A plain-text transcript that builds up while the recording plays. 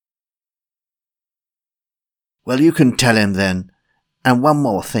Well, you can tell him then. And one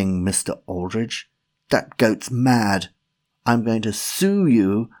more thing, Mr. Aldridge. That goat's mad. I'm going to sue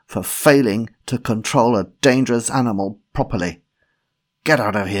you for failing to control a dangerous animal properly. Get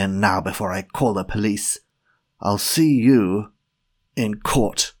out of here now before I call the police. I'll see you in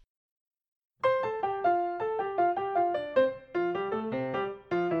court.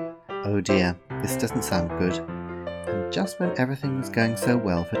 Oh dear, this doesn't sound good. And just when everything was going so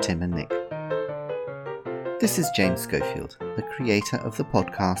well for Tim and Nick. This is James Schofield, the creator of the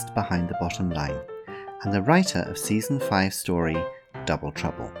podcast Behind the Bottom Line, and the writer of Season 5 story Double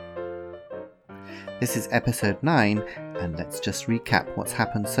Trouble. This is episode 9, and let's just recap what's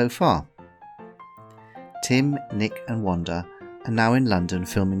happened so far. Tim, Nick and Wanda are now in London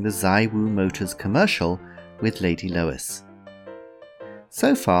filming the Zywoo Motors commercial with Lady Lois.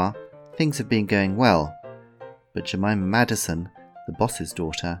 So far, things have been going well, but Jemima Madison, the boss's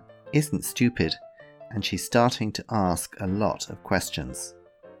daughter, isn't stupid, and she's starting to ask a lot of questions.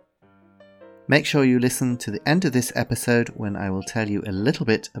 Make sure you listen to the end of this episode when I will tell you a little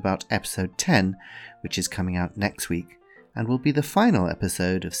bit about episode 10, which is coming out next week, and will be the final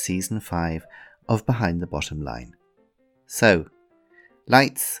episode of season 5 of Behind the Bottom Line. So,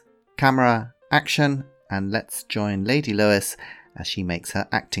 lights, camera, action, and let's join Lady Lois as she makes her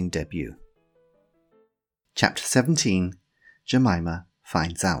acting debut. Chapter 17, Jemima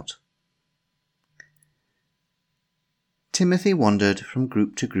Finds Out. Timothy wandered from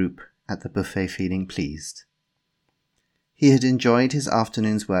group to group at the buffet feeling pleased. He had enjoyed his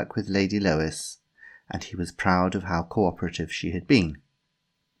afternoon's work with Lady Lois, and he was proud of how cooperative she had been.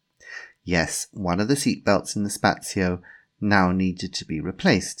 Yes, one of the seat belts in the Spazio now needed to be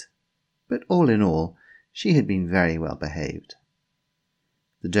replaced, but all in all, she had been very well behaved.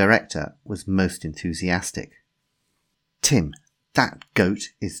 The director was most enthusiastic. "Tim, that goat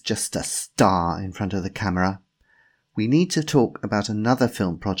is just a star in front of the camera. We need to talk about another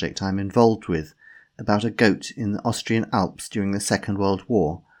film project I'm involved with, about a goat in the Austrian Alps during the Second World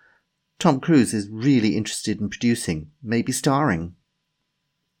War. Tom Cruise is really interested in producing, maybe starring."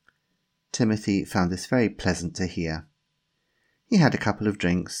 Timothy found this very pleasant to hear. He had a couple of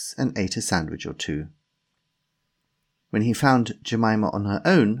drinks and ate a sandwich or two. When he found Jemima on her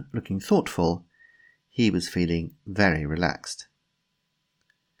own, looking thoughtful, he was feeling very relaxed.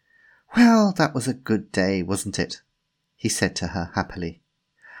 "Well, that was a good day, wasn't it?" he said to her happily.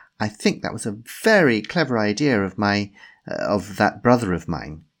 "I think that was a very clever idea of that brother of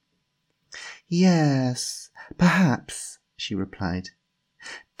mine." "Yes, perhaps," she replied.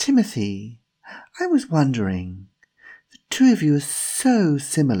 "Timothy, I was wondering, the two of you are so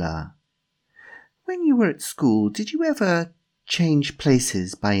similar. When you were at school, did you ever change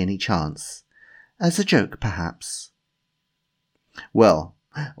places by any chance? As a joke, perhaps?" "Well,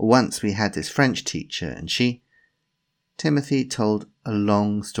 once we had this French teacher, and she—" Timothy told a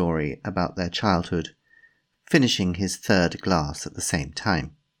long story about their childhood, finishing his third glass at the same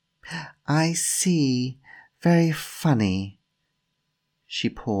time. "I see. Very funny." She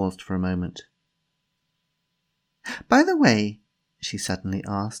paused for a moment. "By the way," she suddenly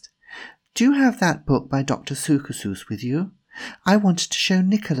asked, "do you have that book by Dr. Sukasus with you? I wanted to show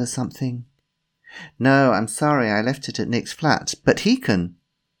Nicola something." "No, I'm sorry, I left it at Nick's flat, but he can—"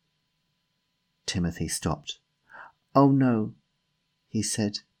 Timothy stopped. "Oh no," he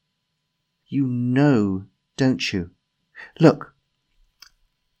said. "You know, don't you? Look,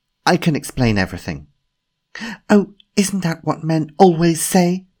 I can explain everything." "Oh, isn't that what men always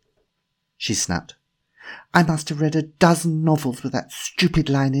say?" she snapped. "I must have read a dozen novels with that stupid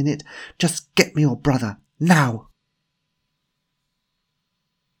line in it. Just get me your brother, now."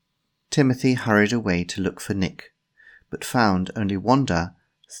 Timothy hurried away to look for Nick, but found only Wanda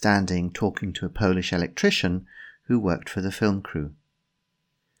standing talking to a Polish electrician who worked for the film crew.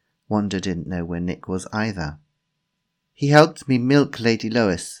 Wanda didn't know where Nick was either. "He helped me milk Lady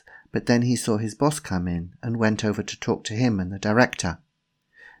Lois, but then he saw his boss come in and went over to talk to him and the director.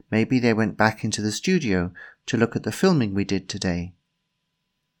 Maybe they went back into the studio to look at the filming we did today."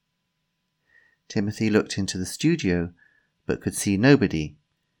 Timothy looked into the studio, but could see nobody,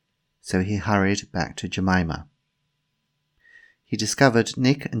 so he hurried back to Jemima. He discovered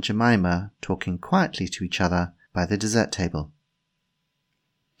Nick and Jemima talking quietly to each other by the dessert table.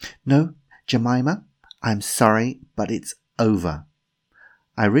 "No, Jemima, I'm sorry, but it's over.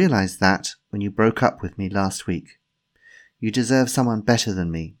 I realized that when you broke up with me last week. You deserve someone better than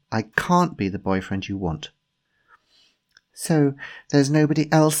me. I can't be the boyfriend you want." "So there's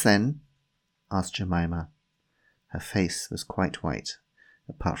nobody else then?" asked Jemima. Her face was quite white,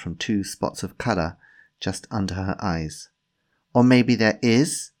 apart from 2 spots of colour just under her eyes. "Or maybe there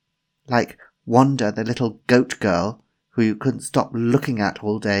is? Like Wanda, the little goat girl, who you couldn't stop looking at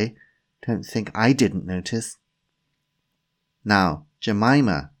all day, don't think I didn't notice." "Now,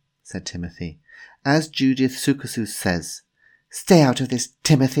 Jemima," said Timothy, "as Judith Succasus says—" "Stay out of this,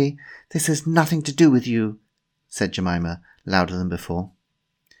 Timothy. This has nothing to do with you," said Jemima, louder than before.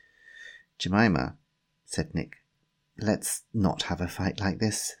 "Jemima," said Nick, "let's not have a fight like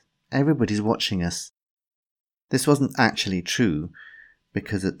this. Everybody's watching us." This wasn't actually true,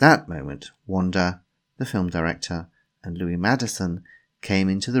 because at that moment Wanda, the film director, and Louis Madison came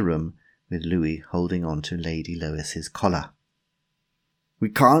into the room with Louis holding on to Lady Lois's collar. "We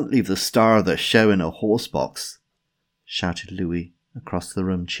can't leave the star of the show in a horse box," shouted Louis across the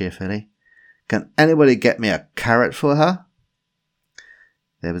room cheerfully. "Can anybody get me a carrot for her?"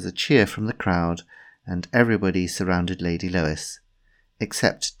 There was a cheer from the crowd, and everybody surrounded Lady Lois,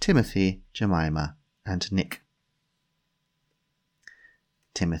 except Timothy, Jemima, and Nick.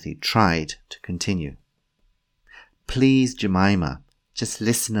 Timothy tried to continue. "Please, Jemima, just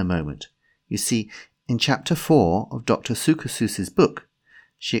listen a moment. You see, in chapter 4 of Dr. Succasus's book,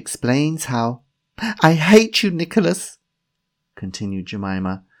 she explains how—" "I hate you, Nicholas," continued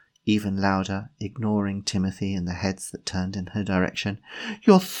Jemima, even louder, ignoring Timothy and the heads that turned in her direction.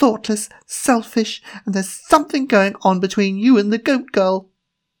 "You're thoughtless, selfish, and there's something going on between you and the goat girl."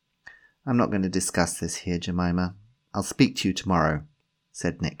 "I'm not going to discuss this here, Jemima. I'll speak to you tomorrow,"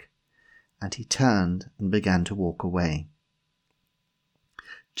 said Nick, and he turned and began to walk away.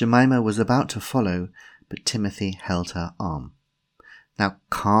 Jemima was about to follow, but Timothy held her arm. "Now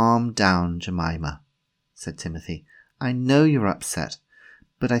calm down, Jemima," said Timothy. "I know you're upset,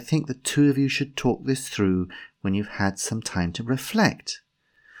 but I think the two of you should talk this through when you've had some time to reflect.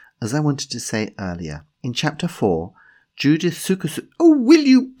 As I wanted to say earlier, in chapter 4, Judith Succasus—" "Oh, will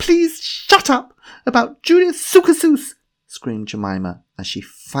you please shut up about Judith Succasus?" screamed Jemima as she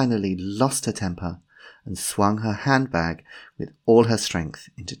finally lost her temper and swung her handbag with all her strength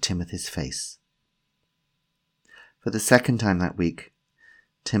into Timothy's face. For the second time that week,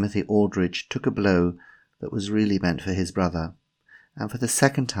 Timothy Aldridge took a blow that was really meant for his brother, and for the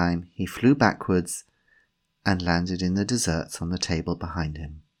second time he flew backwards and landed in the desserts on the table behind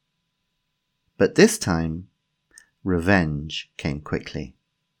him. But this time, revenge came quickly.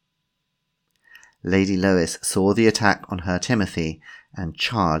 Lady Lois saw the attack on her Timothy and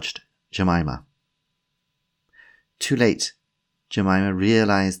charged Jemima. Too late, Jemima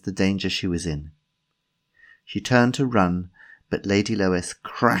realized the danger she was in. She turned to run, but Lady Lois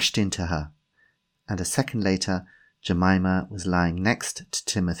crashed into her, and a second later Jemima was lying next to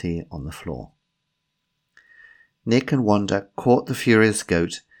Timothy on the floor. Nick and Wanda caught the furious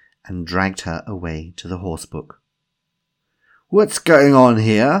goat and dragged her away to the horsebook. "What's going on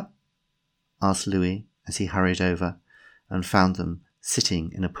here?" asked Louis as he hurried over and found them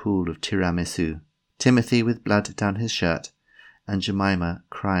sitting in a pool of tiramisu, Timothy with blood down his shirt and Jemima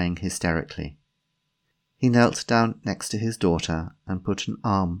crying hysterically. He knelt down next to his daughter and put an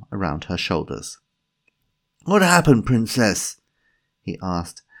arm around her shoulders. "What happened, Princess?" he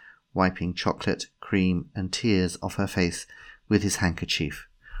asked, wiping chocolate, cream and tears off her face with his handkerchief.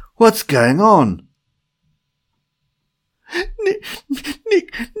 "What's going on?"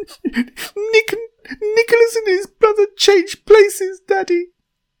 Nicholas and his brother changed places, Daddy,"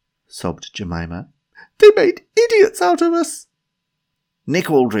 sobbed Jemima. "They made idiots out of us." "Nick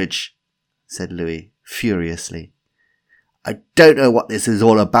Aldridge," said Louis furiously, "I don't know what this is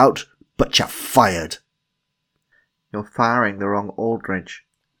all about, but you're fired." "You're firing the wrong Aldridge,"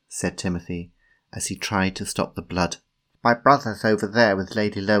 said Timothy as he tried to stop the blood. "My brother's over there with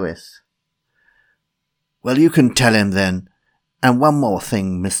Lady Lois." "Well, you can tell him then. And one more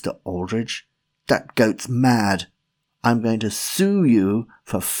thing, Mr. Aldridge. That goat's mad. I'm going to sue you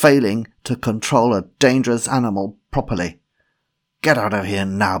for failing to control a dangerous animal properly. Get out of here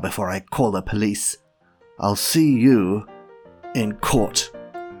now before I call the police. I'll see you in court."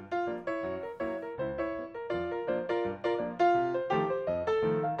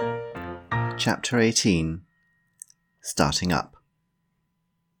 Chapter 18. Starting Up.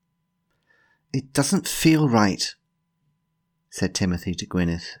 "It doesn't feel right," said Timothy to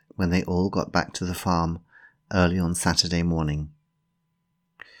Gwyneth when they all got back to the farm early on Saturday morning.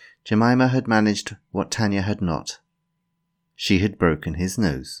 Jemima had managed what Tanya had not. She had broken his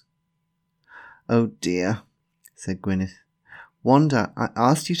nose. "Oh dear," said Gwyneth. "Wanda, I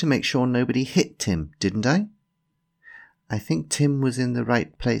asked you to make sure nobody hit Tim, didn't I?" "I think Tim was in the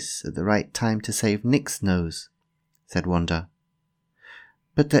right place at the right time to save Nick's nose," said Wanda.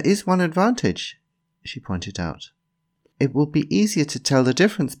 "But there is one advantage," she pointed out. "It will be easier to tell the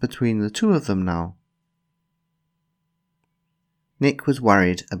difference between the two of them now." Nick was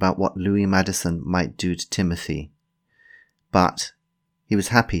worried about what Louis Madison might do to Timothy, but he was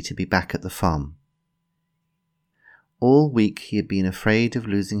happy to be back at the farm. All week he had been afraid of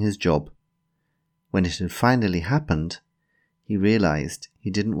losing his job. When it had finally happened, he realized he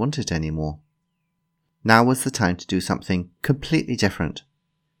didn't want it anymore. Now was the time to do something completely different,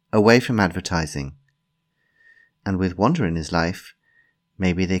 away from advertising. And with Wanda in his life,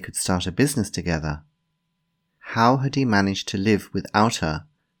 maybe they could start a business together. How had he managed to live without her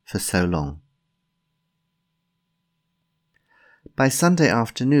for so long? By Sunday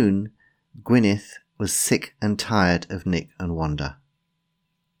afternoon, Gwyneth was sick and tired of Nick and Wanda.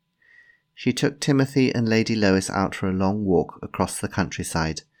 She took Timothy and Lady Lois out for a long walk across the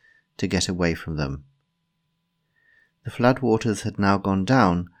countryside to get away from them. The floodwaters had now gone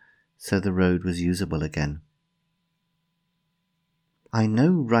down, so the road was usable again. "I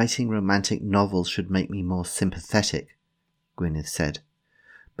know writing romantic novels should make me more sympathetic," Gwyneth said,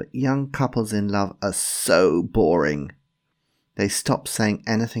 "but young couples in love are so boring. They stop saying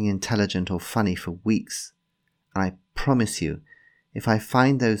anything intelligent or funny for weeks. And I promise you, if I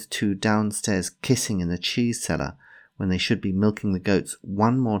find those two downstairs kissing in the cheese cellar when they should be milking the goats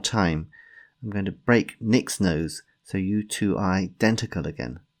one more time, I'm going to break Nick's nose so you two are identical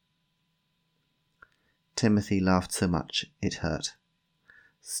again." Timothy laughed so much it hurt.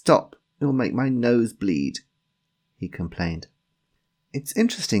 "Stop, you'll make my nose bleed," he complained. "It's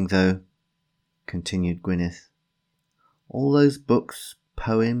interesting, though," continued Gwyneth. "All those books,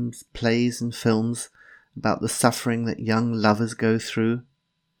 poems, plays and films about the suffering that young lovers go through.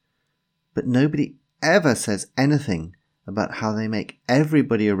 But nobody ever says anything about how they make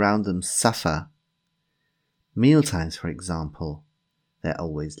everybody around them suffer. Mealtimes, for example. They're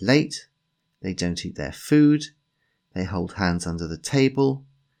always late, they don't eat their food, they hold hands under the table,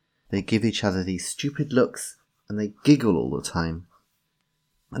 they give each other these stupid looks, and they giggle all the time.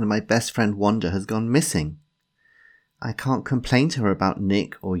 And my best friend Wanda has gone missing. I can't complain to her about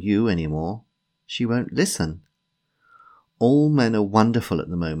Nick or you anymore. She won't listen. All men are wonderful at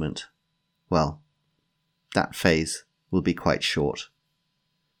the moment. Well, that phase will be quite short.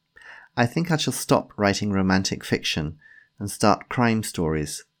 I think I shall stop writing romantic fiction and start crime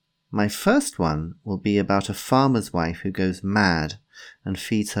stories. My first one will be about a farmer's wife who goes mad and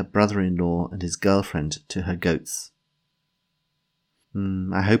feeds her brother-in-law and his girlfriend to her goats.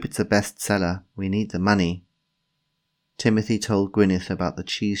 I hope it's a bestseller. We need the money." Timothy told Gwyneth about the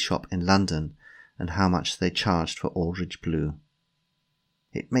cheese shop in London and how much they charged for Aldridge Blue.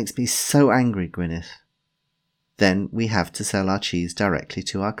 "It makes me so angry, Gwyneth." "Then we have to sell our cheese directly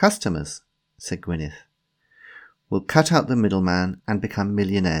to our customers," said Gwyneth. "We'll cut out the middleman and become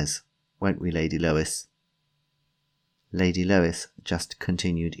millionaires, won't we, Lady Lois?" Lady Lois just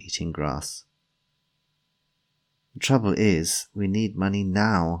continued eating grass. "The trouble is, we need money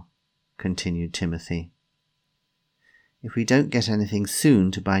now," continued Timothy. "If we don't get anything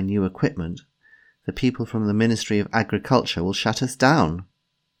soon to buy new equipment, the people from the Ministry of Agriculture will shut us down."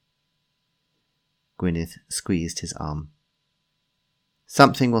 Gwyneth squeezed his arm.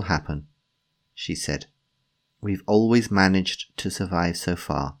 "Something will happen," she said. "We've always managed to survive so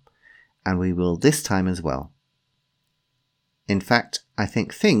far, and we will this time as well. In fact, I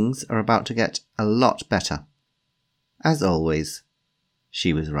think things are about to get a lot better." As always,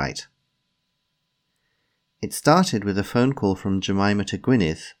 she was right. It started with a phone call from Jemima to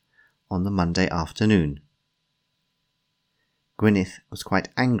Gwyneth on the Monday afternoon. Gwyneth was quite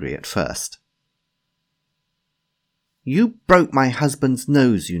angry at first. "You broke my husband's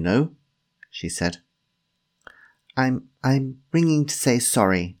nose, you know," she said. I'm ringing to say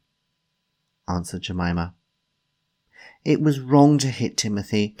sorry," answered Jemima. "It was wrong to hit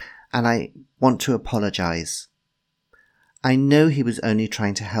Timothy, and I want to apologize. I know he was only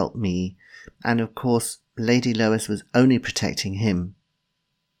trying to help me, and of course Lady Lois was only protecting him.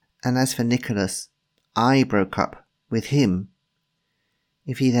 And as for Nicholas, I broke up with him.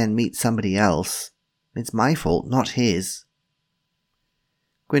 If he then meets somebody else, it's my fault, not his."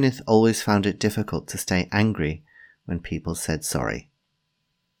 Gwyneth always found it difficult to stay angry when people said sorry.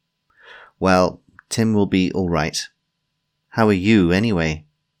 "Well, Tim will be all right. How are you, anyway?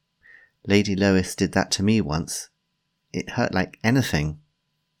 Lady Lois did that to me once. It hurt like anything."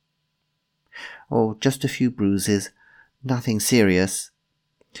 "Oh, just a few bruises. Nothing serious.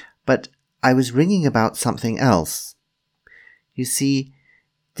 But I was ringing about something else. You see,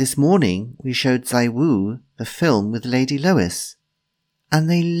 this morning we showed Zaiwu the film with Lady Lois, and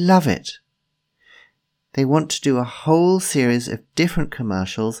they love it. They want to do a whole series of different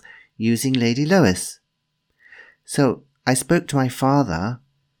commercials using Lady Lois. So I spoke to my father,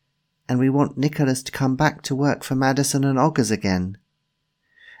 and we want Nicholas to come back to work for Madison and Oggers again.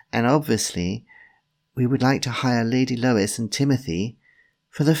 And obviously, we would like to hire Lady Lois and Timothy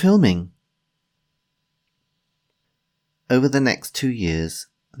for the filming." Over the next 2 years,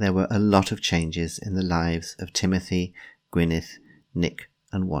 there were a lot of changes in the lives of Timothy, Gwyneth, Nick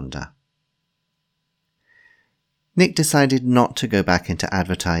and Wanda. Nick decided not to go back into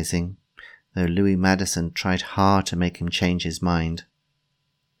advertising, though Louis Madison tried hard to make him change his mind.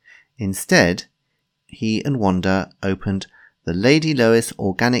 Instead, he and Wanda opened the Lady Lois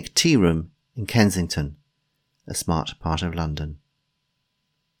Organic Tea Room in Kensington, a smart part of London.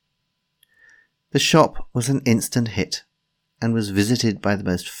 The shop was an instant hit and was visited by the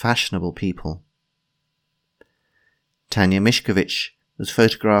most fashionable people. Tanya Mishkovich was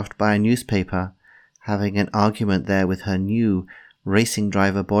photographed by a newspaper having an argument there with her new racing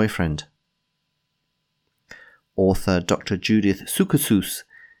driver boyfriend. Author Dr. Judith Sukasus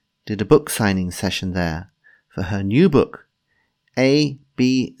did a book signing session there for her new book,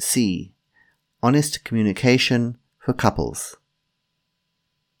 ABC, Honest Communication for Couples.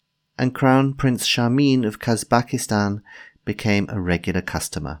 And Crown Prince Shameen of Kazakhstan became a regular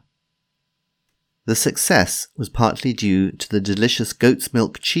customer. The success was partly due to the delicious goat's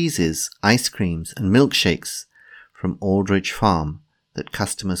milk cheeses, ice creams and milkshakes from Aldridge Farm that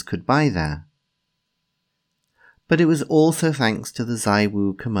customers could buy there. But it was also thanks to the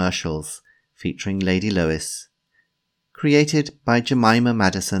Zaiwu commercials featuring Lady Lois, created by Jemima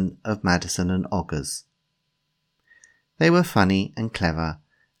Madison of Madison and Oggers. They were funny and clever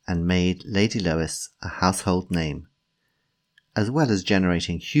and made Lady Lois a household name, as well as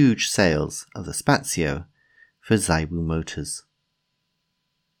generating huge sales of the Spazio for Zaiwu Motors.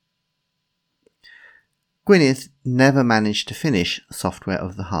 Gwyneth never managed to finish Software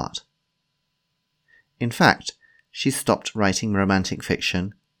of the Heart. In fact, she stopped writing romantic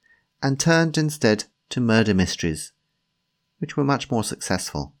fiction and turned instead to murder mysteries, which were much more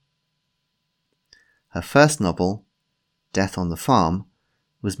successful. Her first novel, Death on the Farm,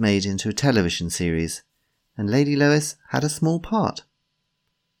 was made into a television series, and Lady Lois had a small part.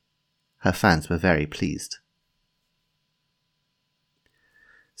 Her fans were very pleased.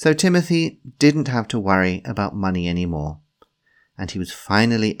 So Timothy didn't have to worry about money anymore, and he was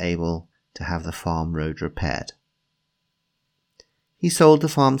finally able to have the farm road repaired. He sold the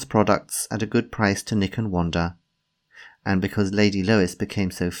farm's products at a good price to Nick and Wanda, and because Lady Lois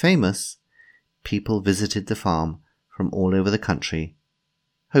became so famous, people visited the farm from all over the country,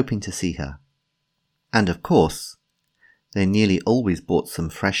 hoping to see her. And of course, they nearly always bought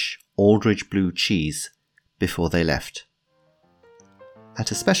some fresh Aldridge blue cheese before they left, at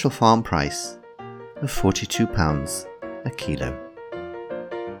a special farm price of £42 a kilo.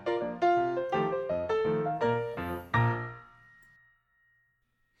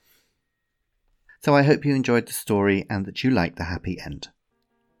 So I hope you enjoyed the story and that you liked the happy end.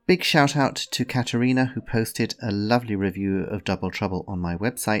 Big shout out to Katerina, who posted a lovely review of Double Trouble on my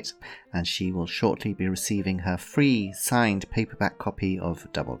website, and she will shortly be receiving her free signed paperback copy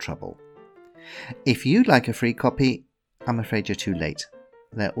of Double Trouble. If you'd like a free copy, I'm afraid you're too late.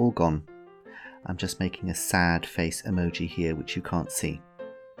 They're all gone. I'm just making a sad face emoji here, which you can't see.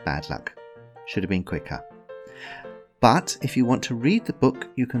 Bad luck. Should have been quicker. But if you want to read the book,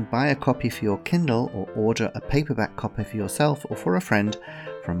 you can buy a copy for your Kindle or order a paperback copy for yourself or for a friend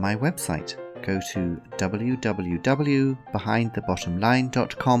from my website. Go to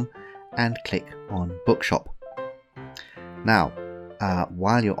www.behindthebottomline.com and click on Bookshop. Now,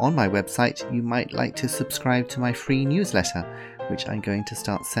 while you're on my website, you might like to subscribe to my free newsletter, which I'm going to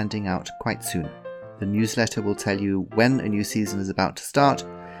start sending out quite soon. The newsletter will tell you when a new season is about to start,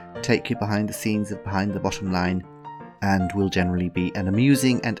 take you behind the scenes of Behind the Bottom Line, and will generally be an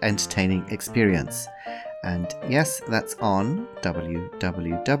amusing and entertaining experience. And yes, that's on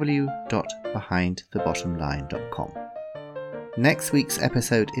www.behindthebottomline.com. Next week's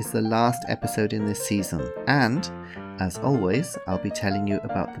episode is the last episode in this season, and as always, I'll be telling you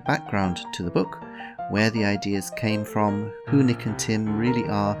about the background to the book, where the ideas came from, who Nick and Tim really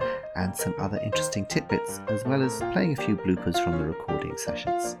are, and some other interesting tidbits, as well as playing a few bloopers from the recording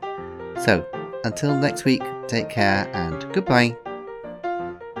sessions. So, until next week, take care and goodbye.